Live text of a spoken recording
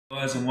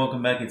Guys, and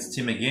welcome back. It's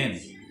Tim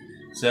again.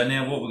 So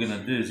now what we're going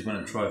to do is we're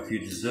going to try a few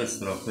desserts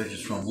that I've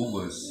purchased from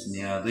Woolworths.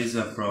 Now these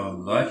are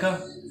from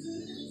Leica,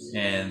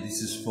 and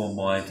this is for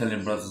my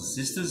Italian brothers and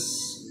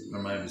sisters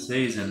from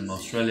overseas and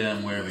Australia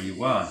and wherever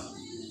you are.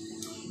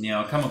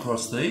 Now I come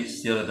across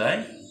these the other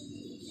day,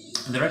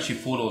 and they're actually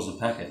 $4 a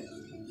packet,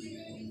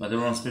 but they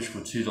were on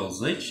special for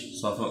 $2 each.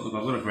 So I thought, look,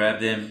 I've got to grab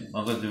them.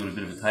 I've got to do a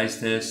bit of a taste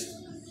test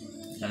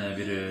and a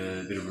bit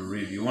of a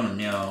review on them.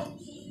 Now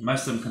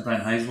most of them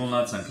contain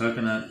hazelnuts and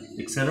coconut,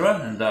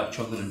 etc., and dark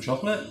chocolate and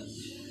chocolate.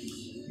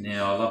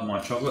 Now I love my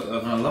chocolate.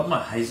 I love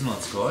my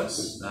hazelnuts,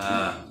 guys.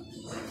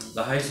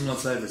 The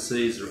hazelnuts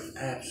overseas are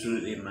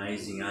absolutely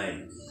amazing,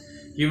 eh?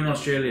 Here in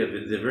Australia,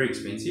 they're very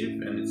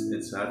expensive and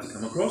it's hard to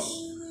come across.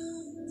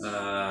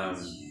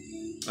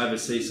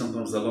 Overseas,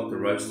 sometimes they like to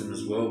roast them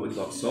as well with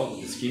like salt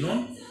with the skin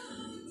on.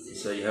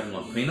 So you have them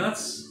like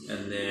peanuts,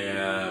 and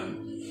they're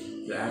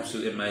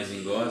absolutely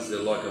amazing, guys. They're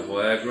like a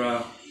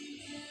Viagra.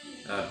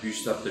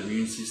 Boost up the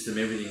immune system,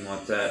 everything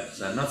like that.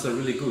 So nuts are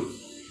really good.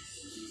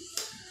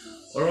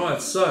 Alright,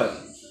 so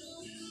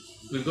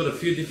we've got a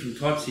few different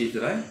types here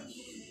today.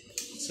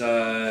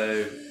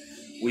 So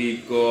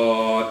we've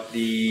got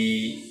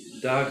the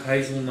dark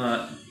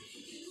hazelnut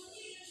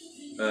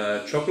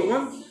chocolate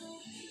one,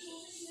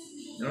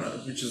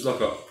 which is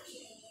like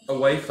a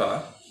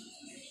wafer,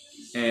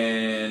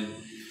 and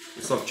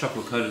it's like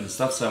chocolate coated and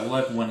stuff. So we'll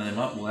open one of them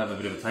up, we'll have a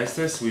bit of a taste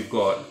test. We've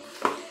got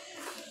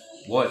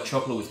white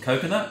chocolate with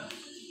coconut.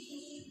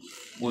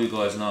 All you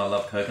guys know I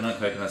love coconut.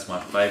 Coconut's my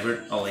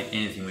favourite. I'll eat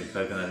anything with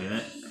coconut in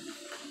it.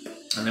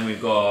 And then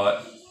we've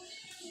got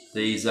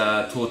these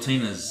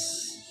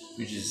tortinas,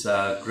 which is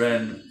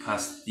gran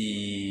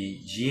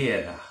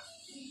pastigiera.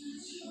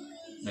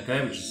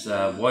 Okay, which is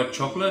white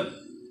chocolate,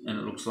 and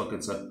it looks like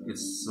it's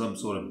some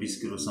sort of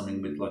biscuit or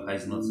something with like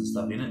hazelnuts and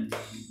stuff in it.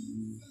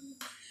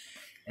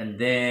 And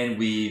then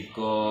we've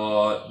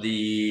got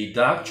the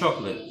dark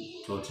chocolate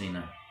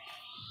tortina.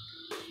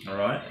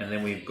 Alright, and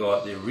then we've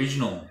got the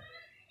original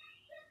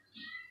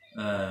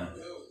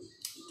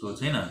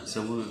tortina.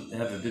 So we'll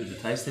have a bit of a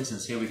taste test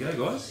and see how we go,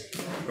 guys.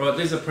 Right,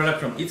 there's a product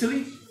from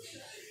Italy.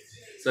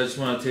 So I just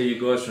want to tell you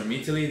guys, from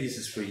Italy, this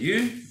is for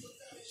you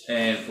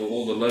and for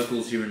all the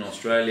locals here in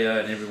Australia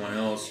and everyone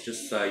else,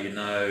 just so you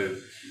know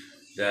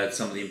that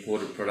some of the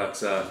imported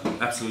products are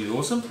absolutely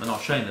awesome. And I'll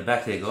show you in the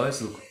back there,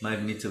 guys. Look, made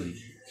in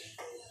Italy.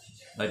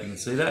 Maybe you can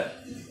see that.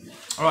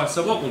 Alright,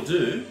 so what we'll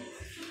do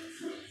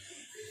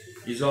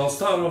is I'll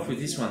start off with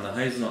this one, the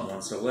hazelnut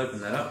one. So we'll open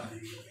that up.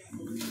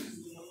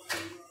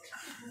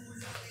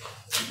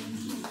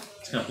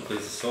 Just going to put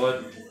these aside.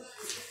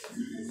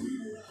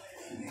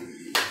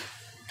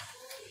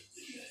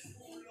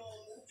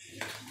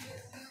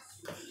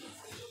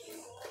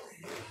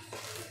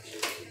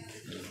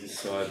 And this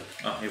side.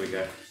 Oh, here we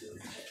go.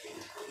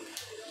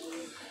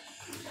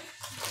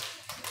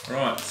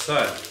 Right, so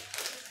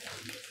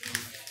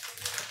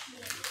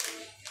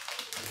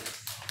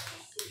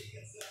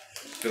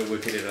got to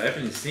work it out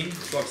open, this thing.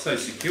 It's like so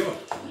secure.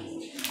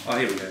 Oh,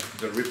 here we go. Got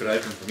to rip it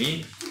open from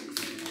here.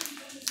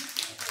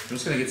 I'm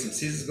just going to get some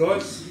scissors,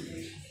 guys.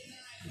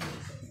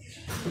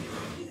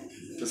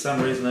 For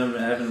some reason I'm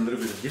having a little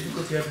bit of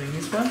difficulty opening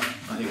this one.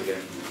 Oh, here we go.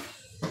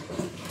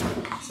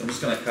 So I'm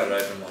just going to cut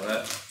it open like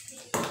that.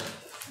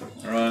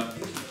 Alright.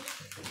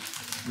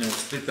 Then we'll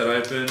split that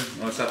open.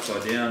 Oh, it's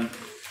upside down.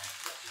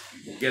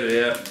 We'll get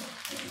it out.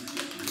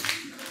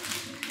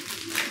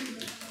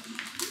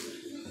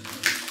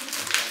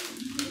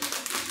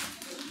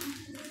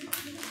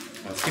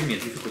 It's giving me a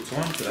difficult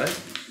time today.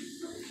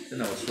 Don't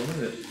know what's wrong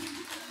with it.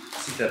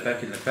 Stick that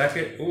back in the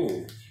packet.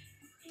 Oh,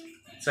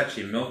 it's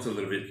actually melted a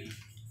little bit.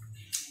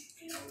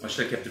 I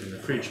should have kept it in the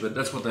fridge, but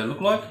that's what they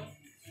look like.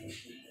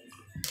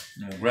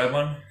 And we'll grab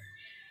one.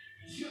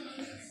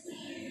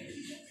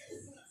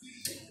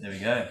 There we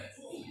go.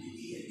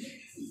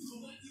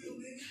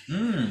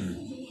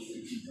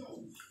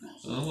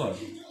 Oh,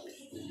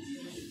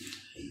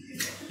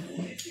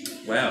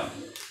 wow.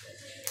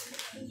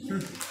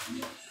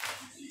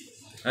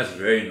 That's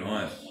very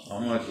nice. Oh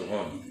my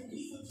god.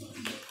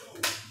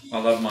 I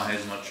love my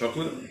hazelnut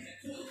chocolate.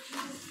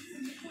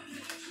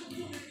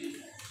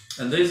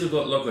 And these have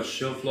got like a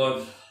shelf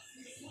life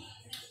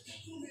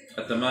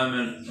at the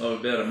moment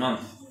of about a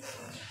month.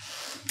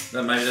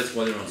 Maybe that's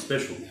why they're on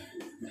special.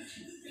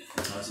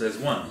 Alright, so there's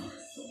one.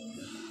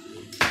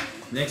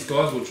 Next,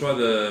 guys, we'll try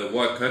the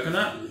white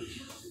coconut.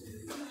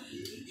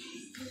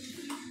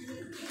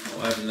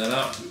 I'll open that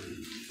up.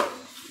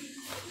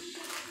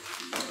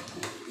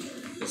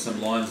 There's some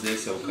lines there,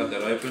 so we'll cut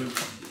that open.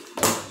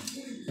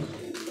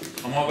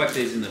 I might whack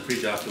these in the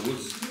fridge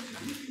afterwards.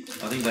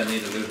 I think they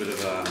need a little bit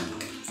of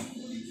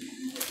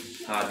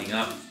hardening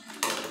up.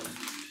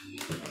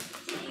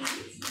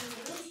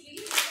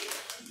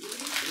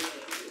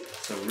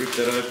 So we'll rip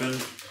that open.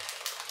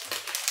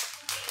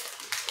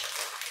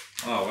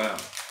 Oh wow.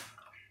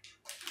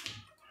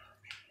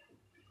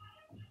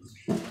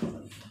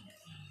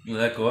 Look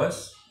at that,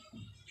 guys.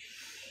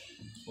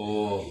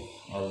 Oh,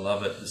 I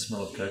love it, the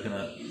smell of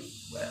coconut.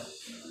 Wow.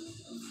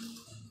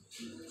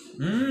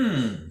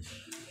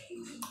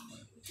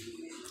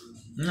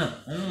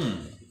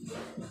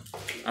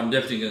 I'm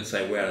definitely going to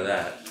say wow to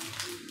that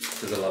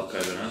because I love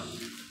coconut.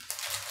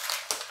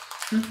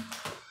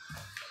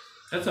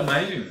 That's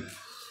amazing.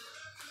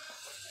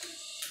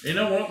 You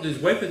know what? These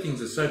wafer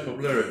things are so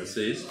popular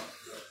overseas.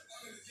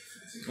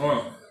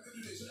 Oh,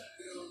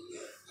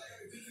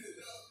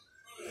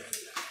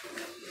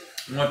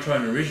 I might try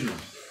an original.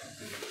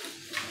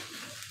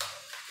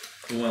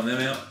 Pull one of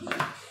them out.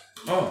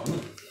 Oh,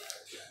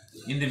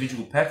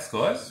 individual packs,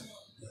 guys.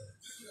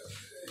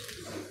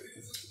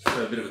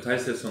 So a bit of a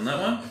taste test on that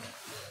one.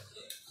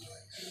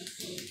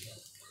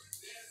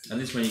 And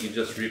this one you can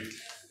just rip.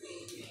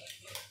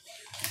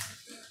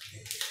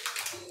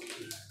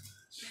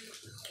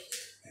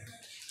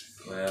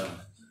 Wow.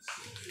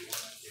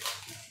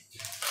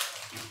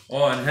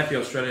 Oh, and happy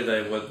Australia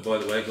Day, by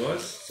the way,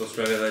 guys. It's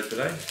Australia Day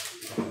today.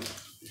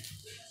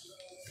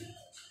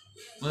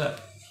 Look at that.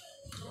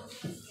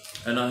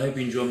 And I hope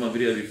you enjoyed my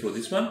video before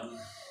this one,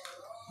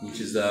 which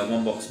is the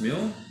 1 box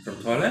meal from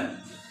Thailand.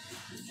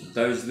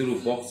 Those little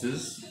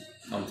boxes,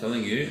 I'm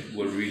telling you,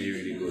 were really,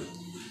 really good.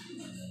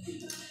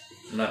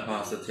 And I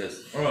passed the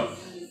test. Alright.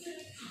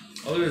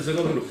 Oh, look, they've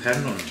got a little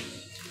pattern on it.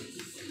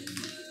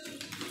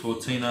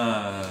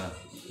 Tortina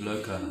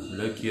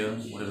Lokia,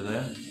 whatever they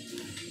are.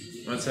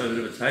 Let's have a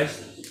bit of a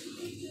taste.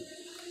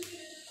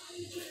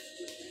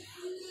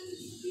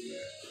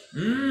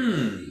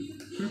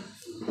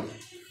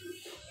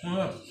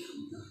 Alright.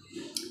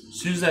 As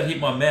soon as that hit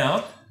my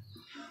mouth,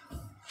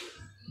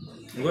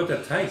 I got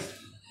that taste.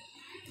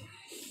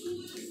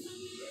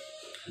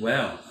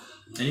 Wow.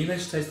 And you can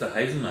actually taste the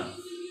hazelnut.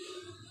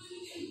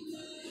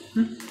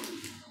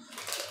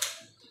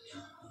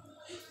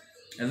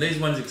 And these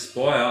ones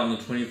expire on the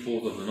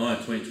 24th of the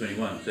 9th,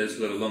 2021. So it's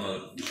got a longer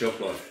shelf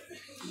life.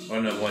 I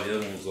don't know why the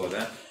other one was like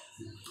that.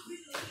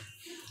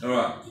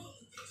 Alright.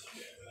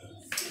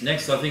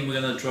 Next, I think we're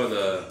going to try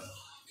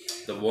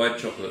the white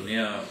chocolate.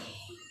 Now,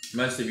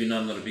 most of you know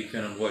I'm not a big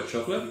fan of white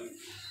chocolate.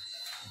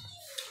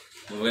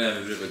 But we're going to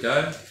have a bit of a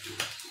go.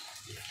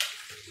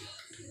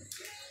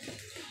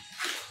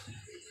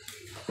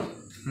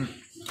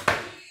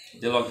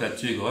 They're like that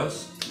too,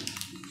 guys.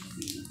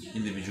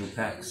 Individual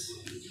packs.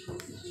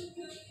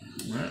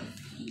 Alright.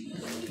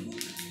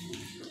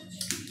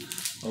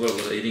 I've got a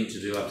lot of eating to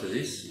do after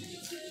this.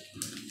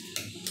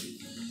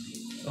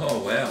 Oh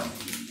wow.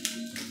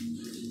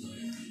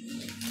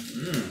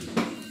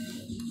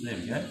 There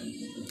we go.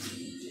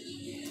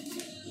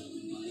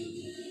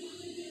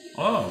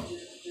 Oh,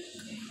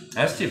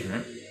 that's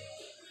different.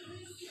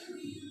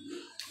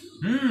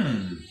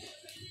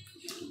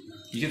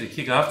 You get the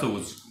kick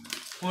afterwards.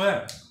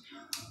 Wow.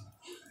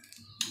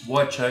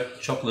 White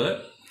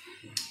chocolate.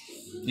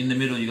 In the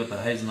middle you got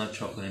the hazelnut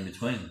chocolate in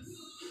between.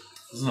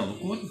 Doesn't that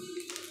look good?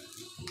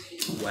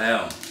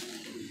 Wow.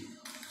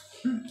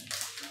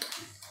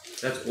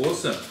 That's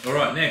awesome.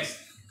 Alright, next.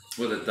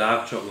 We've got the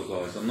dark chocolate,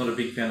 guys. I'm not a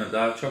big fan of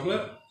dark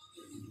chocolate.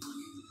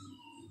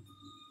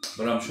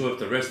 But I'm sure if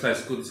the rest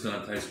tastes good, it's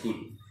going to taste good.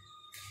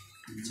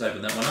 Let's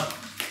open that one up.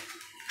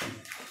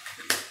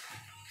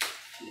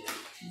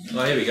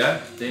 Oh, here we go.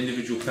 The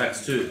individual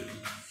packs too.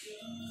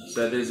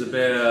 So there's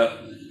about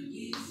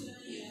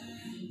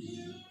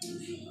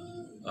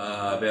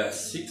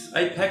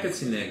 8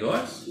 packets in there,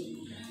 guys.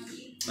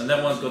 And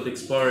that one's got the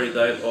expiry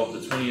date of the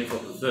 20th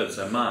of the 3rd,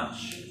 so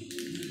March.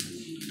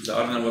 So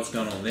I don't know what's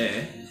going on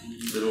there.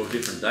 They're all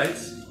different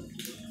dates.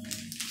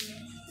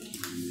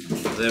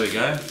 So there we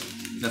go.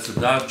 That's a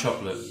dark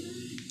chocolate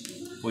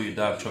for you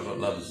dark chocolate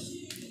lovers.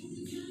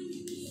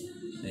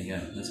 There you go.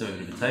 Let's have a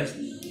bit of a taste.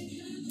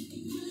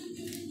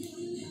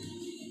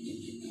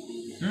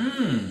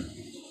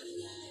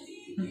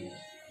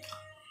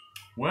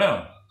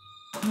 Wow.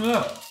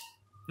 Wow.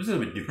 This is a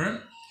bit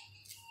different.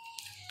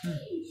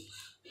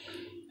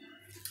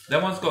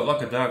 That one's got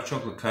like a dark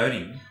chocolate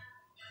coating,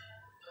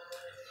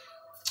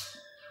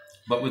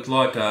 but with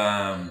like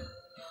a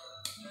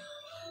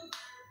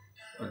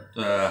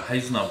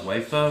hazelnut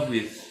wafer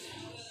with,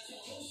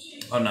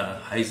 I don't know,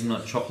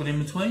 hazelnut chocolate in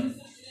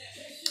between.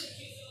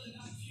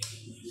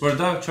 For a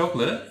dark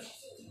chocolate,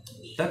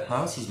 that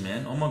passes,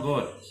 man. Oh my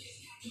god.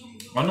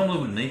 I normally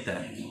wouldn't eat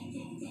that.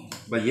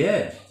 But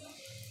yeah.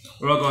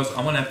 Alright guys,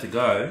 I'm going to have to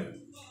go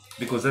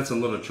because that's a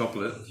lot of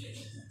chocolate.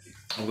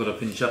 I've got to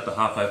finish up the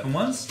half open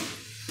ones.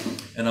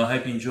 And I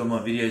hope you enjoy my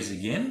videos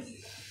again.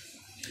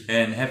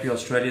 And happy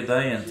Australia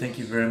Day, and thank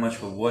you very much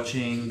for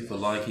watching, for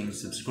liking,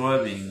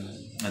 subscribing,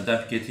 and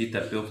don't forget to hit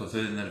that bell for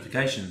further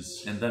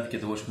notifications. And don't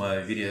forget to watch my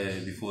video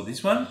before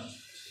this one,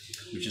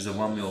 which is a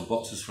 1 meal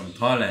boxes from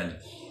Thailand.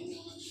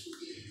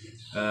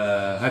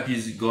 Hope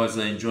you guys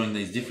are enjoying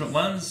these different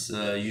ones.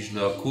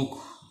 Usually I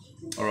cook,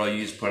 or I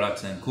use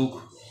products and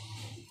cook,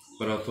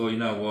 but I thought, you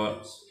know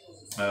what,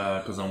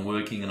 because I'm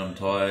working and I'm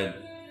tired,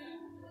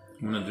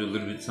 I'm going to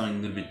do something a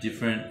little bit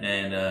different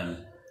and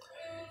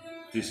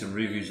do some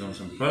reviews on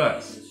some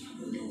products.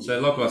 So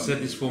like I said,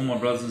 this is for my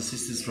brothers and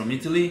sisters from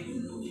Italy.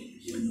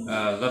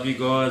 Love you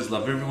guys,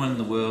 love everyone in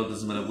the world,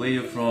 doesn't matter where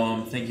you're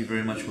from. Thank you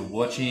very much for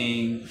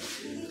watching.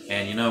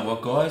 And you know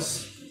what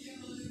guys,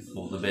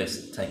 all the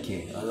best, take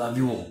care. I love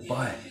you all,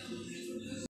 bye.